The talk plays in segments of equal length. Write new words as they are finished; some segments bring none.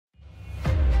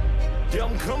Yeah,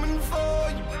 I'm coming for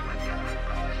you.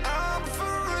 I'm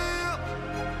for real.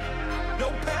 No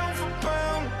pound for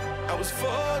pound. I was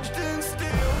forged in steel.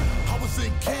 I was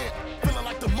in camp, feeling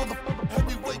like the motherfucking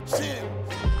heavyweight champ.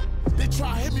 They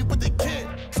try to hit me, but they can't.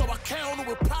 So I countered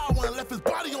with power and left his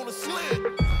body on a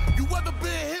slant. You ever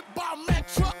been hit by a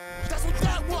Mack truck? That's what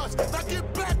that was. Now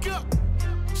get back up,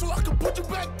 so I can put you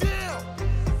back down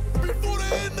before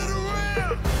the end of the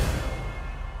round.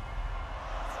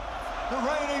 The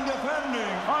reigning,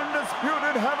 defending,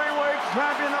 undisputed heavyweight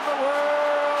champion of the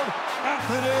world,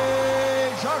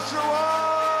 Anthony Joshua!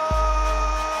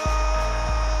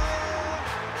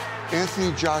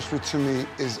 Anthony Joshua, to me,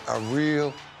 is a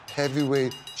real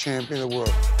heavyweight champion of the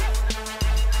world.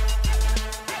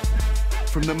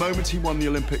 From the moment he won the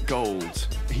Olympic gold,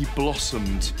 he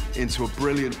blossomed into a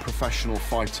brilliant professional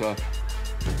fighter.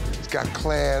 He's got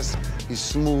class, he's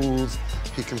smooth,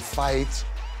 he can fight,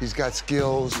 he's got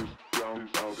skills.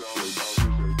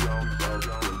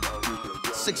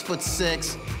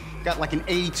 6'6", got like an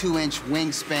 82-inch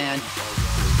wingspan.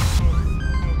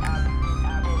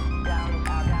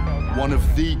 One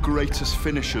of the greatest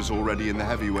finishers already in the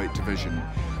heavyweight division,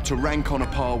 to rank on a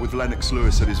par with Lennox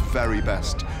Lewis at his very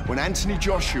best. When Anthony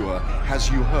Joshua has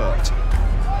you hurt,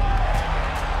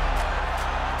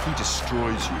 he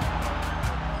destroys you.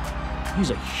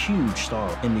 He's a huge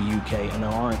star in the UK, and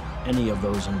there aren't any of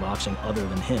those in boxing other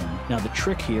than him. Now, the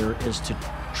trick here is to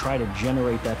try to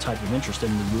generate that type of interest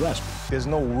in the US. There's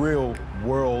no real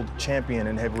world champion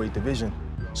in heavyweight division.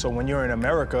 So when you're in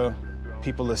America,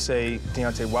 people will say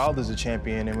Deontay Wilder's a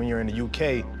champion, and when you're in the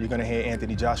UK, you're gonna hear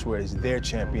Anthony Joshua is their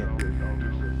champion.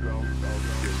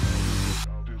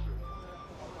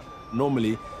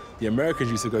 Normally, the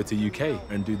Americans used to go to UK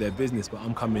and do their business, but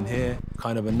I'm coming here,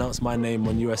 kind of announce my name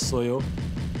on US soil.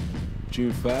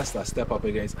 June 1st, I step up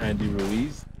against Andy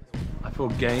Ruiz. I feel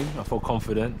game, I feel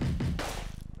confident.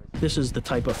 This is the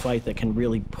type of fight that can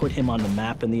really put him on the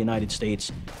map in the United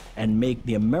States and make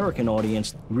the American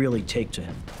audience really take to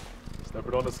him. Step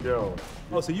it on the scale.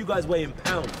 Oh, so you guys weigh in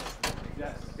pounds?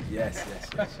 Yes. Yes.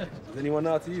 Does anyone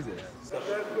know how to use it?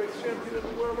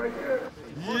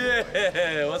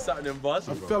 Yeah, what's happening, boss?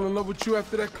 I fell in love with you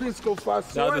after that Klitschko fight.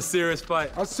 That was a serious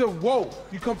fight. I said, whoa,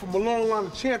 you come from a long line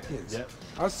of champions. Yep.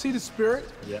 I see the spirit,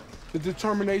 yep, the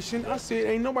determination. I see it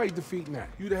ain't nobody defeating that.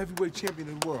 You the heavyweight champion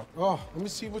of the world. Oh, let me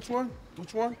see which one?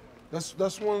 Which one?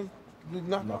 That's one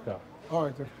knockout. All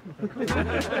right, then.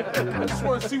 I just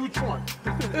want to see which one.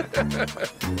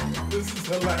 This is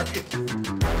hilarious.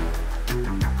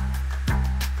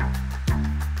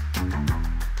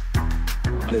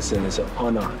 Listen, it's an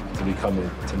honor to be coming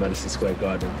to Madison Square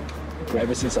Garden.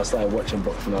 Ever since I started watching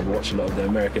boxing, I've watched a lot of the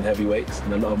American heavyweights,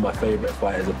 and a lot of my favorite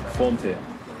fighters have performed here.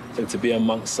 So to be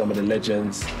amongst some of the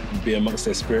legends, be amongst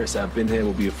their spirits that have been here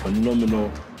will be a phenomenal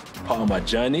part of my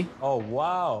journey. Oh,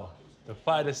 wow. The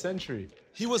fight of the century.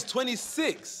 He was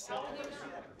 26.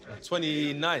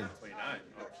 29. Am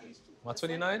I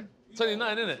 29?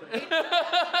 29, isn't it?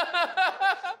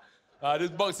 This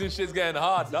boxing shit's getting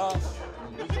hard, dog.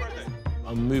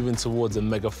 I'm moving towards a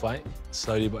mega fight,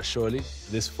 slowly but surely.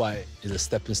 This fight is a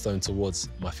stepping stone towards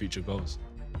my future goals.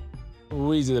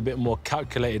 Ruiz is a bit more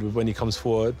calculated with when he comes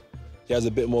forward. He has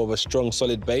a bit more of a strong,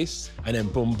 solid base, and then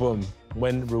boom, boom.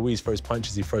 When Ruiz throws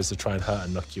punches, he throws to try and hurt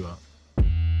and knock you out.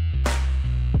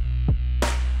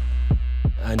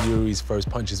 Andy Ruiz throws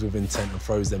punches with intent and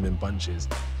throws them in bunches.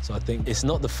 So I think it's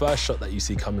not the first shot that you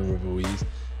see coming with Ruiz,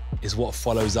 it's what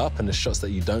follows up and the shots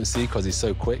that you don't see because he's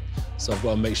so quick. So I've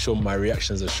got to make sure my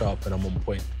reactions are sharp and I'm on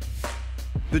point.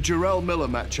 The Jarrell Miller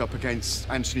matchup against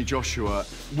Anthony Joshua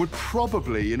would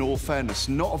probably, in all fairness,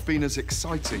 not have been as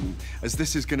exciting as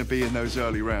this is going to be in those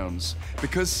early rounds,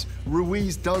 because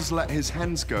Ruiz does let his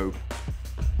hands go.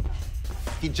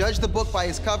 If you judge the book by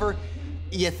his cover,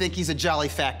 you think he's a jolly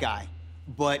fat guy.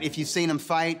 But if you've seen him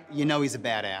fight, you know he's a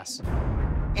badass.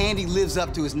 Andy lives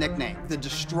up to his nickname, the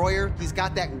Destroyer. He's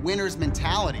got that winner's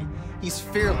mentality. He's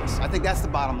fearless. I think that's the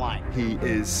bottom line. He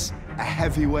is a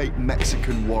heavyweight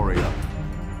Mexican warrior.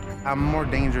 I'm more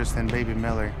dangerous than Baby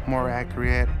Miller, more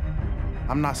accurate.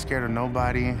 I'm not scared of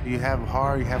nobody. You have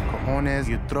heart, you have cojones,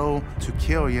 you throw to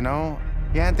kill, you know?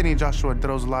 Yeah, Anthony Joshua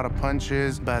throws a lot of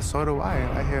punches, but so do I.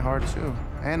 I hit hard too,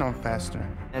 and I'm faster.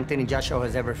 Anthony Joshua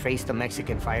has ever faced a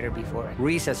Mexican fighter before.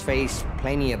 Ruiz has faced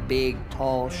plenty of big,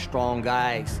 tall, strong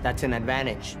guys. That's an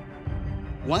advantage.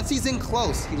 Once he's in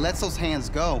close, he lets those hands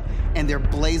go, and they're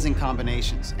blazing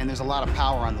combinations, and there's a lot of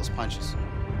power on those punches.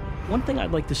 One thing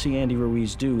I'd like to see Andy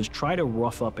Ruiz do is try to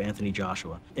rough up Anthony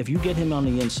Joshua. If you get him on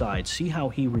the inside, see how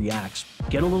he reacts,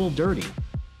 get a little dirty.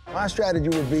 My strategy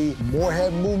would be more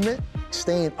head movement,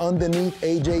 staying underneath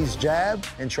AJ's jab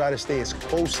and try to stay as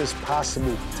close as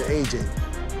possible to AJ.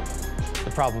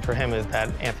 The problem for him is that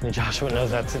Anthony Joshua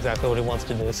knows that's exactly what he wants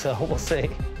to do, so we'll see.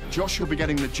 Joshua will be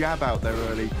getting the jab out there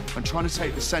early and trying to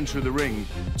take the center of the ring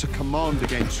to command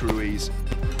against Ruiz.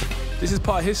 This is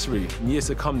part of history. In years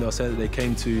to come, they'll say that they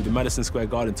came to the Madison Square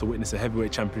Garden to witness a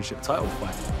heavyweight championship title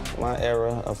fight. My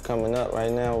era of coming up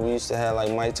right now, we used to have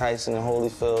like Mike Tyson and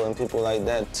Holyfield and people like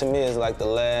that. To me, it's like the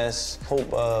last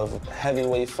hope of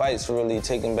heavyweight fights really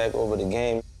taking back over the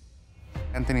game.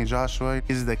 Anthony Joshua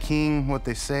is the king, what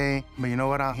they say, but you know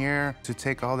what? I'm here to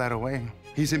take all that away.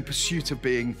 He's in pursuit of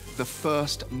being the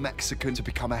first Mexican to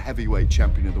become a heavyweight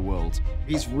champion of the world.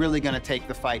 He's really going to take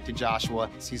the fight to Joshua.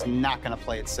 He's not going to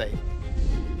play it safe.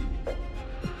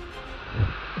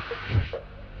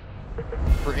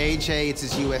 For AJ, it's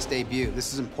his U.S. debut.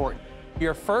 This is important.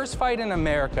 Your first fight in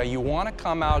America, you want to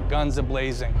come out guns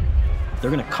a-blazing.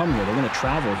 They're going to come here. They're going to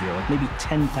travel here, like maybe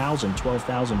 10,000,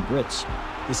 12,000 Brits.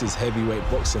 This is heavyweight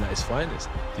boxing at its finest.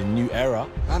 The new era.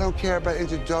 I don't care about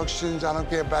introductions. I don't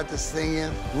care about the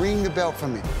singing. Ring the bell for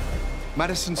me.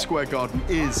 Madison Square Garden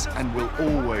is and will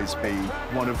always be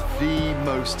one of the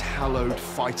most hallowed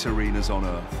fight arenas on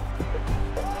earth.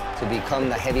 To become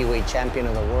the heavyweight champion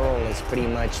of the world is pretty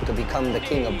much to become the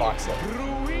king of boxing.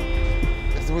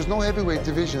 If there was no heavyweight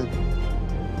division,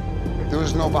 there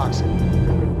was no boxing.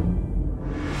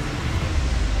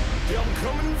 Yeah, I'm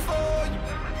coming for you.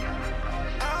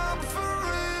 I'm for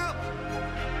real.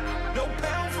 No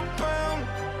pound for pound.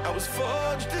 I was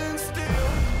forged in steel.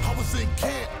 I was in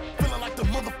camp.